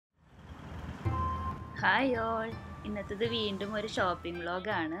Hi all, ഇന്നത്തേത് വീണ്ടും ഒരു shopping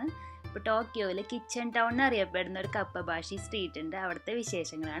വ്ലോഗാണ്. ഇപ്പോൾ ടോക്കിയോയിൽ കിച്ചൺ ടൗൺ എന്നറിയപ്പെടുന്ന ഒരു കപ്പബാഷി സ്ട്രീറ്റ് ഉണ്ട്. അവിടുത്തെ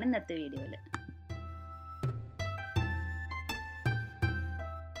വിശേഷങ്ങളാണ് ഇന്നത്തെ വീഡിയോയിൽ.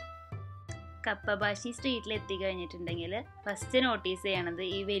 കപ്പബാഷി സ്ട്രീറ്റിൽ എത്തിക്കഴിഞ്ഞിട്ടുണ്ടെങ്കിൽ ഫസ്റ്റ് നോട്ടീസ് ചെയ്യണത്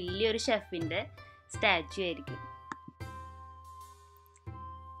ഈ വലിയൊരു ഷെഫിൻ്റെ സ്റ്റാച്യു ആയിരിക്കും.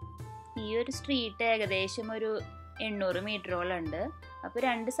 ഈ ഒരു സ്ട്രീറ്റ് ഏകദേശം ഒരു 800 മീറ്ററോളം ഉണ്ട്. അപ്പോൾ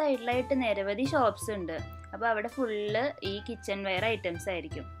രണ്ട് സൈഡിലായിട്ട് നിരവധി ഷോപ്സ് ഉണ്ട്. അപ്പോൾ അവിടെ ഫുള്ള് ഈ കിച്ചൺ വെയർ ഐറ്റംസ്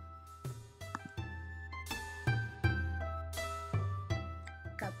ആയിരിക്കും.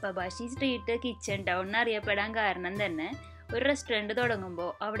 കപ്പബാഷി സ്ട്രീറ്റ് കിച്ചൺ ടൗൺ എന്നറിയപ്പെടാൻ കാരണം തന്നെ ഒരു റെസ്റ്റോറൻറ്റ് തുടങ്ങുമ്പോൾ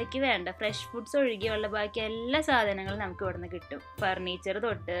അവിടേക്ക് വേണ്ട ഫ്രഷ് ഫുഡ്സ് ഒഴികെയുള്ള ബാക്കി എല്ലാ സാധനങ്ങളും നമുക്ക് ഇവിടെ നിന്ന് കിട്ടും. ഫർണിച്ചർ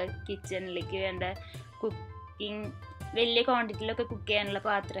തൊട്ട് കിച്ചണിലേക്ക് വേണ്ട കുക്കിംഗ്, വലിയ ക്വാണ്ടിറ്റിയിലൊക്കെ കുക്ക് ചെയ്യാനുള്ള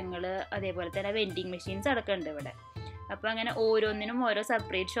പാത്രങ്ങൾ, അതേപോലെ തന്നെ വെൻഡിങ് മെഷീൻസ് അടക്കം ഉണ്ട് ഇവിടെ. അപ്പോൾ അങ്ങനെ ഓരോന്നിനും ഓരോ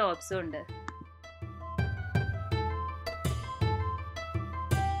സെപ്പറേറ്റ് ഷോപ്സും ഉണ്ട്.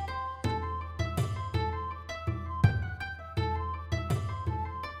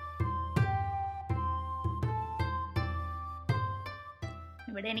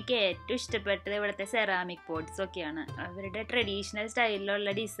 ഇവിടെ എനിക്ക് ഏറ്റവും ഇഷ്ടപ്പെട്ടത് ഇവിടുത്തെ സെറാമിക് പോട്ട്സ് ഒക്കെയാണ്. അവരുടെ ട്രഡീഷണൽ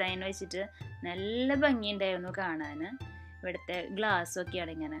സ്റ്റൈലിലുള്ള ഡിസൈൻ വെച്ചിട്ട് നല്ല ഭംഗിയുണ്ടായിരുന്നു കാണാൻ. ഇവിടുത്തെ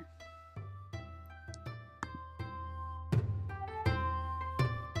ഗ്ലാസ്സൊക്കെയാണ് ഇങ്ങനെ.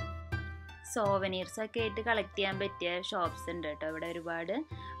 സോവനീർസ് ഒക്കെ ആയിട്ട് കളക്ട് ചെയ്യാൻ പറ്റിയ ഷോപ്സ് ഉണ്ട് കേട്ടോ ഇവിടെ ഒരുപാട്.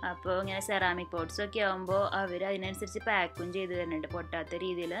 അപ്പോൾ ഇങ്ങനെ സെറാമിക് പോട്ട്സ് ഒക്കെ ആകുമ്പോൾ അവർ അതിനനുസരിച്ച് പാക്കും ചെയ്ത് തരുന്നുണ്ട്. പൊട്ടാത്ത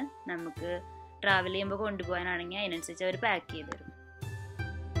രീതിയിൽ നമുക്ക് ട്രാവൽ ചെയ്യുമ്പോൾ കൊണ്ടുപോകാനാണെങ്കിൽ അതിനനുസരിച്ച് അവർ പാക്ക് ചെയ്ത് തരും.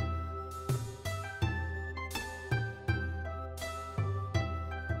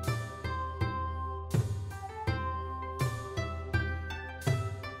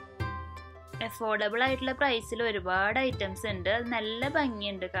 അഫോർഡബിൾ ആയിട്ടുള്ള പ്രൈസിൽ ഒരുപാട് ഐറ്റംസ് ഉണ്ട്. അത് നല്ല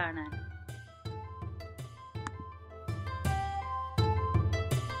ഭംഗിയുണ്ട് കാണാൻ.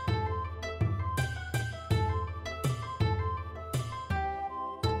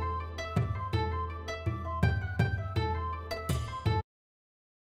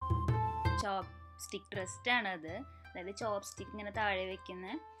 ചോപ്പ് സ്റ്റിക്ക് റെസ്റ്റ് ആണത്. അതായത് ചോപ്പ് സ്റ്റിക്ക് ഇങ്ങനെ താഴെ വെക്കുന്ന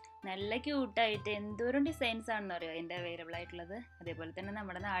നല്ല ക്യൂട്ടായിട്ട് എന്തോരം ഡിസൈൻസ് ആണെന്ന് അറിയോ അതിൻ്റെ അവൈലബിൾ ആയിട്ടുള്ളത്. അതേപോലെ തന്നെ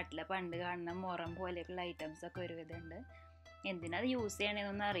നമ്മുടെ നാട്ടിലെ പണ്ട് കാണുന്ന മുറം പോലെയൊക്കെയുള്ള ഐറ്റംസ് ഒക്കെ ഒരുവിധം ഉണ്ട്. എന്തിനാ അത് യൂസ്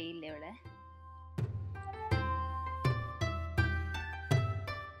ചെയ്യണമെന്നൊന്നും അറിയില്ല ഇവിടെ.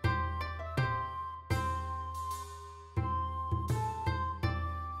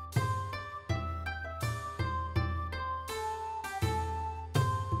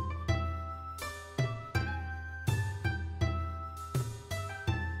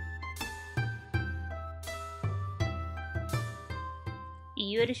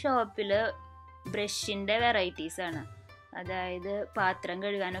 ഈ ഒരു ഷോപ്പിൽ ബ്രഷിൻ്റെ വെറൈറ്റീസാണ്. അതായത് പാത്രം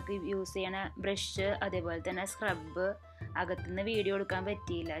കഴുകാനൊക്കെ യൂസ് ചെയ്യണ ബ്രഷ്, അതേപോലെ തന്നെ സ്ക്രബ്. അകത്തുനിന്ന് വീഡിയോ എടുക്കാൻ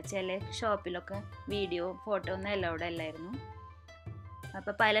പറ്റിയില്ല. ചില ഷോപ്പിലൊക്കെ വീഡിയോ ഫോട്ടോ ഒന്നും അലൗഡ് അല്ലായിരുന്നു.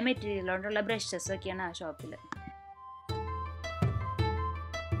 അപ്പോൾ പല മെറ്റീരിയൽ കൊണ്ടുള്ള ബ്രഷസൊക്കെയാണ് ആ ഷോപ്പിൽ.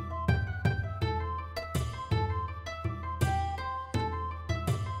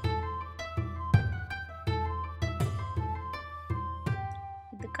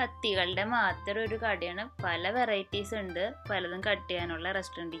 കത്തികളുടെ മാത്രം ഒരു കടയാണ്. പല വെറൈറ്റീസ് ഉണ്ട്. പലതും കട്ട് ചെയ്യാനുള്ള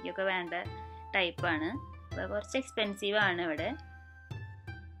റെസ്റ്റോറൻറ്റിലേക്കൊക്കെ വേണ്ട ടൈപ്പാണ്. അപ്പോൾ കുറച്ച് എക്സ്പെൻസീവ് ആണ് ഇവിടെ.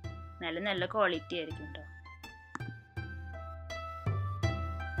 നല്ല ക്വാളിറ്റി ആയിരിക്കും കേട്ടോ.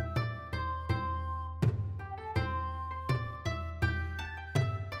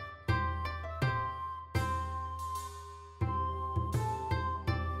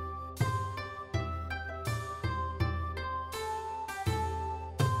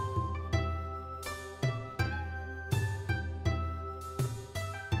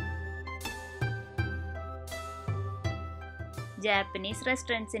 ജാപ്പനീസ്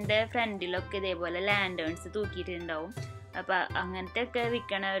റെസ്റ്റോറൻറ്റ്സിൻ്റെ ഫ്രണ്ടിലൊക്കെ ഇതേപോലെ ലാൻഡേൺസ് തൂക്കിയിട്ടുണ്ടാവും. അപ്പോൾ അങ്ങനത്തെ ഒക്കെ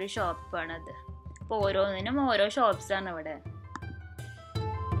വിൽക്കണ ഒരു ഷോപ്പാണത്. അപ്പോൾ ഓരോന്നിനും ഓരോ ഷോപ്സാണ് ഇവിടെ.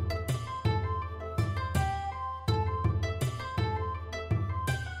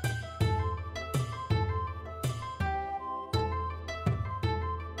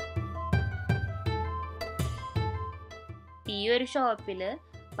 ഈ ഒരു ഷോപ്പിൽ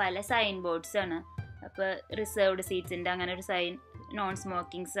പല സൈൻ ബോർഡ്സ് ആണ്. അപ്പോൾ റിസർവ്ഡ് സീറ്റ്സിൻ്റെ അങ്ങനെ ഒരു സൈൻ, നോൺ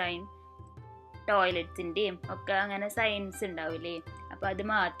സ്മോക്കിംഗ് സൈൻ, ടോയ്ലറ്റ്സിൻ്റെയും ഒക്കെ അങ്ങനെ സൈൻസ് ഉണ്ടാവില്ലേ. അപ്പോൾ അത്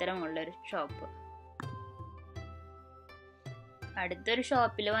മാത്രമുള്ളൊരു ഷോപ്പ്. അടുത്തൊരു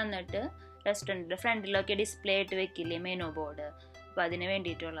ഷോപ്പിൽ വന്നിട്ട് റെസ്റ്റോറൻറ്റിൻ്റെ ഫ്രണ്ടിലൊക്കെ ഡിസ്പ്ലേ ആയിട്ട് വെക്കില്ലേ മെനു ബോർഡ്, അപ്പോൾ അതിന്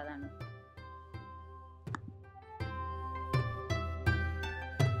വേണ്ടിയിട്ടുള്ളതാണ്.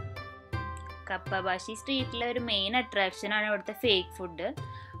 കപ്പബാഷി സ്ട്രീറ്റിലെ ഒരു മെയിൻ അട്രാക്ഷൻ ആണ് ഇവിടുത്തെ ഫേക്ക് ഫുഡ്.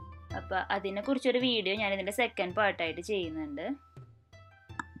 അപ്പോൾ അതിനെക്കുറിച്ചൊരു വീഡിയോ ഞാനിതിൻ്റെ സെക്കൻഡ് പാർട്ടായിട്ട് ചെയ്യുന്നുണ്ട്.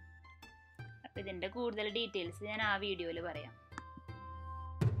 അപ്പോൾ ഇതിൻ്റെ കൂടുതൽ ഡീറ്റെയിൽസ് ഞാൻ ആ വീഡിയോയിൽ പറയാം.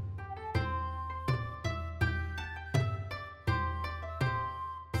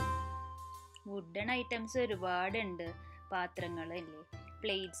 വുഡൻ ഐറ്റംസ് ഒരുപാടുണ്ട്. പാത്രങ്ങളില്ലേ,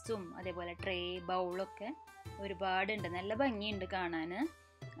 പ്ലേറ്റ്സും അതേപോലെ ട്രേ, ബൗളൊക്കെ ഒരുപാടുണ്ട്. നല്ല ഭംഗിയുണ്ട് കാണാൻ.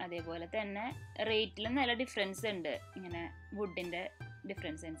 അതേപോലെ തന്നെ റേറ്റിലും നല്ല ഡിഫറൻസ് ഉണ്ട്, ഇങ്ങനെ വുഡിൻ്റെ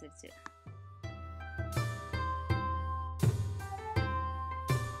ഡിഫറൻസ് അനുസരിച്ച്.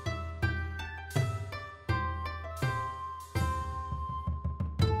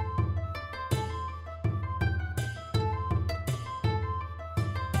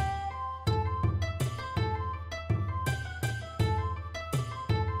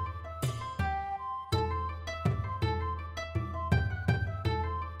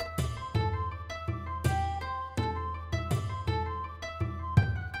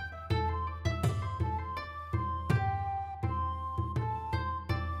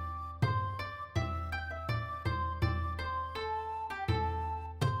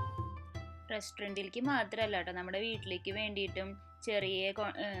 റെസ്റ്റോറൻറ്റിലേക്ക് മാത്രമല്ല കേട്ടോ, നമ്മുടെ വീട്ടിലേക്ക് വേണ്ടിയിട്ടും ചെറിയ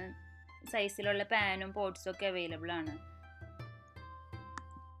സൈസിലുള്ള പാനും പോട്ട്സും ഒക്കെ അവൈലബിൾ ആണ്.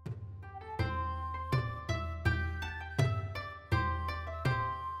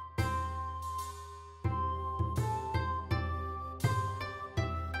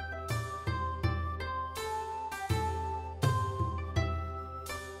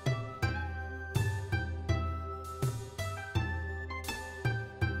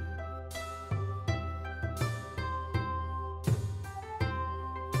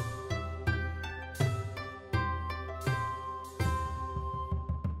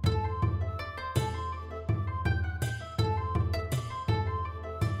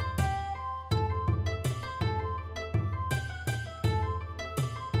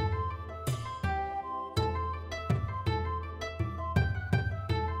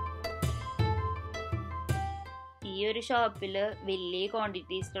 ഈ ഒരു ഷോപ്പിൽ വലിയ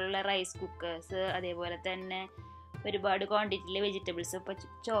ക്വാണ്ടിറ്റീസിലുള്ള റൈസ് കുക്കേഴ്സ്, അതേപോലെ തന്നെ ഒരുപാട് ക്വാണ്ടിറ്റിയിൽ വെജിറ്റബിൾസ് ഇപ്പോൾ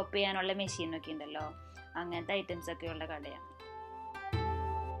ചോപ്പ് ചെയ്യാനുള്ള മെഷീനൊക്കെ ഉണ്ടല്ലോ, അങ്ങനത്തെ ഐറ്റംസ് ഒക്കെ ഉള്ള കടയാണ്.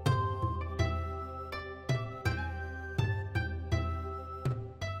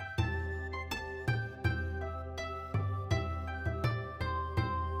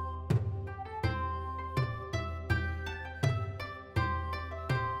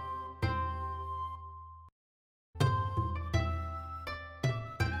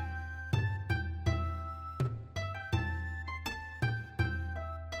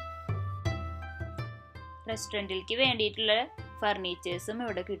 റെസ്റ്റോറൻറ്റിലേക്ക് വേണ്ടിയിട്ടുള്ള ഫർണിച്ചേഴ്സും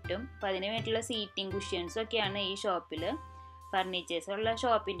ഇവിടെ കിട്ടും. അപ്പോൾ അതിന് വേണ്ടിയിട്ടുള്ള സീറ്റിംഗ് കുഷ്യൻസും ഒക്കെയാണ് ഈ ഷോപ്പിൽ. ഫർണിച്ചേഴ്സുള്ള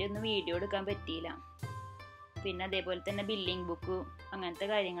ഷോപ്പിൻ്റെ ഒന്നും വീഡിയോ എടുക്കാൻ പറ്റിയില്ല. പിന്നെ അതേപോലെ തന്നെ ബില്ലിംഗ് ബുക്ക്, അങ്ങനത്തെ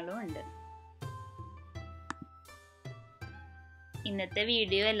കാര്യങ്ങളും ഉണ്ട്. ഇന്നത്തെ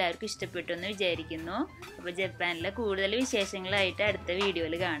വീഡിയോ എല്ലാവർക്കും ഇഷ്ടപ്പെട്ടു എന്ന് വിചാരിക്കുന്നു. അപ്പോൾ ജപ്പാനിലെ കൂടുതൽ വിശേഷങ്ങളായിട്ട് അടുത്ത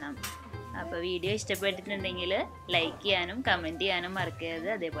വീഡിയോയിൽ കാണാം. അപ്പോൾ വീഡിയോ ഇഷ്ടപ്പെട്ടിട്ടുണ്ടെങ്കിൽ ലൈക്ക് ചെയ്യാനും കമൻറ്റ് ചെയ്യാനും മറക്കരുത്.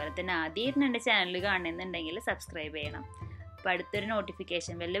 അതേപോലെ തന്നെ ആദ്യമായിട്ട് എൻ്റെ ചാനൽ കാണുന്നുണ്ടെങ്കിൽ സബ്സ്ക്രൈബ് ചെയ്യണം. അപ്പോൾ അടുത്തൊരു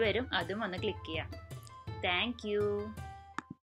നോട്ടിഫിക്കേഷൻ ബെല്ല് വരും, അതും ഒന്ന് ക്ലിക്ക് ചെയ്യാം. Thank you.